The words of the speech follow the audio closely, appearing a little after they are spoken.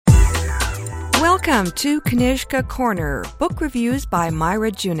Welcome to Knižka Corner, book reviews by Myra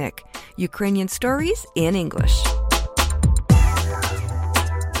Junik, Ukrainian stories in English.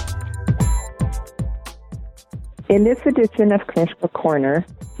 In this edition of Knižka Corner,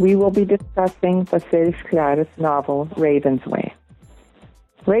 we will be discussing Vasyl Shklяр's novel, Raven's Way.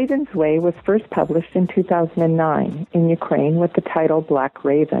 Raven's Way was first published in 2009 in Ukraine with the title Black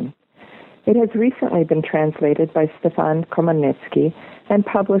Raven. It has recently been translated by Stefan Komanitsky and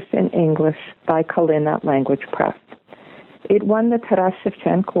published in English by Kalina Language Press. It won the Taras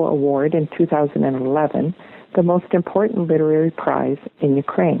Shevchenko Award in 2011, the most important literary prize in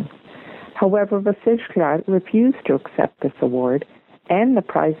Ukraine. However, Vasyl Shklyar refused to accept this award and the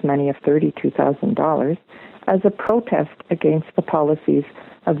prize money of $32,000 as a protest against the policies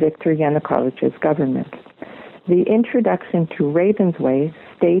of Viktor Yanukovych's government. The introduction to Raven's Way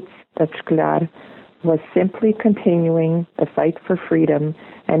states that Shklyar was simply continuing the fight for freedom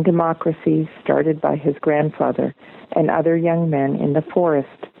and democracy started by his grandfather and other young men in the forest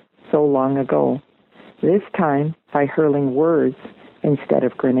so long ago, this time by hurling words instead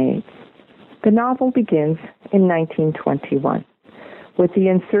of grenades. The novel begins in 1921 with the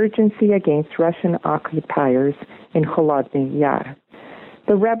insurgency against Russian occupiers in Kholodny Yar.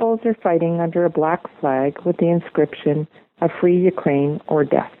 The rebels are fighting under a black flag with the inscription of Free Ukraine or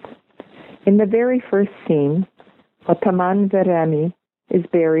Death. In the very first scene, Ataman Veremy is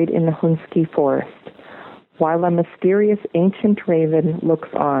buried in the Hunsky forest, while a mysterious ancient raven looks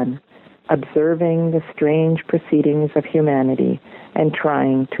on, observing the strange proceedings of humanity and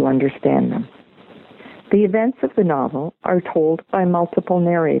trying to understand them. The events of the novel are told by multiple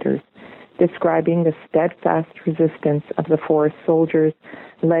narrators, describing the steadfast resistance of the forest soldiers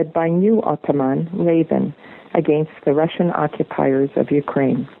led by new Ataman, Raven, against the Russian occupiers of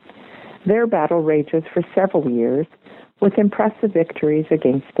Ukraine. Their battle rages for several years, with impressive victories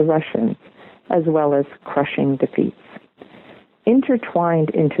against the Russians, as well as crushing defeats. Intertwined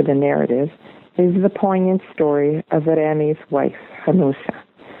into the narrative is the poignant story of Veremy's wife, Hanusha,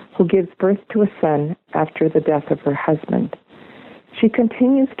 who gives birth to a son after the death of her husband. She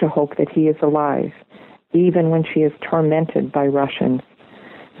continues to hope that he is alive, even when she is tormented by Russians.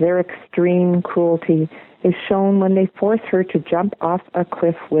 Their extreme cruelty is shown when they force her to jump off a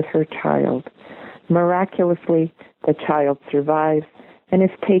cliff with her child. Miraculously, the child survives and is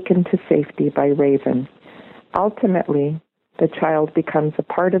taken to safety by Raven. Ultimately, the child becomes a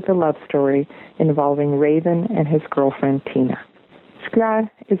part of the love story involving Raven and his girlfriend Tina. Shklyar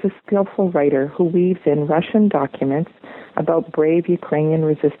is a skillful writer who weaves in Russian documents about brave Ukrainian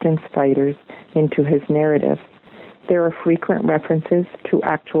resistance fighters into his narrative. There are frequent references to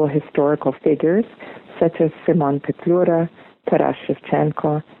actual historical figures, such as Simon Petlura, Taras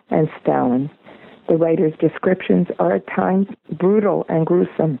Shevchenko, and Stalin. The writer's descriptions are at times brutal and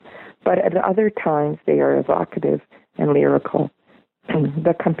gruesome, but at other times they are evocative and lyrical.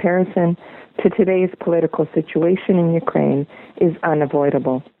 The comparison to today's political situation in Ukraine is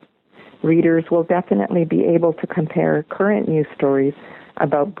unavoidable. Readers will definitely be able to compare current news stories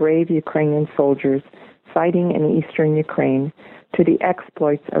about brave Ukrainian soldiers fighting in eastern Ukraine to the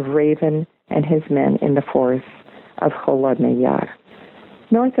exploits of Raven and his men in the forests of Kholodny Yar.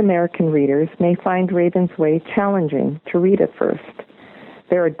 North American readers may find Raven's Way challenging to read at first.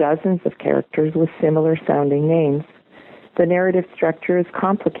 There are dozens of characters with similar sounding names. The narrative structure is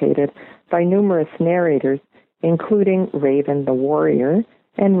complicated by numerous narrators, including Raven the warrior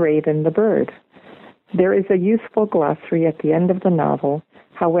and Raven the bird. There is a useful glossary at the end of the novel.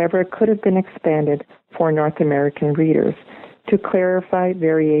 However, it could have been expanded for North American readers to clarify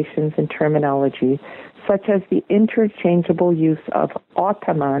variations in terminology, such as the interchangeable use of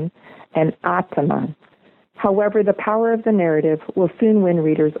Ataman and Ataman. However, the power of the narrative will soon win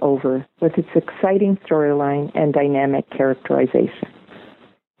readers over with its exciting storyline and dynamic characterization.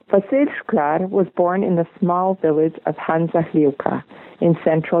 Vasyl Shklyar was born in the small village of Hanzahliuka in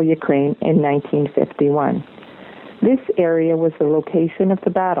central Ukraine in 1951. This area was the location of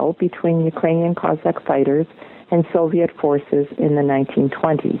the battle between Ukrainian Cossack fighters and Soviet forces in the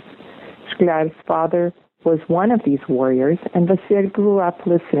 1920s. Shklyar's father was one of these warriors, and Vasyl grew up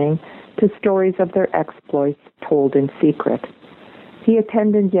listening to stories of their exploits told in secret. He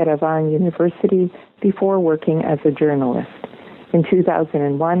attended Yerevan University before working as a journalist. In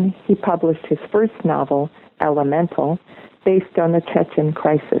 2001, he published his first novel, Elemental, based on the Chechen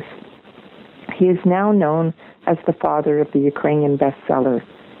crisis. He is now known as the father of the Ukrainian bestseller.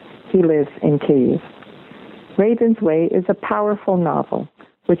 He lives in Kyiv. Raven's Way is a powerful novel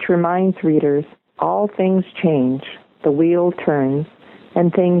which reminds readers all things change, the wheel turns,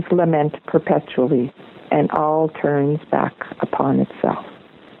 and things lament perpetually, and all turns back upon itself.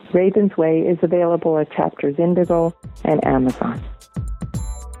 Raven's Way is available at Chapters Indigo and Amazon.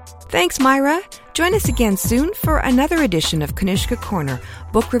 Thanks, Myra. Join us again soon for another edition of Knižka Corner,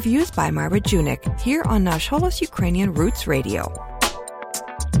 book reviews by Myra Junik, here on Nash Holos Ukrainian Roots Radio.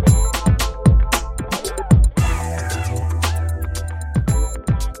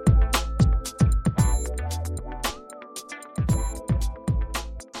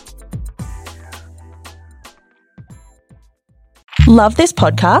 Love this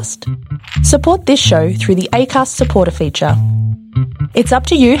podcast? Support this show through the Acast supporter feature. It's up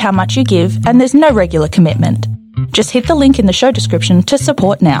to you how much you give, and there's no regular commitment. Just hit the link in the show description to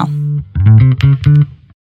support now.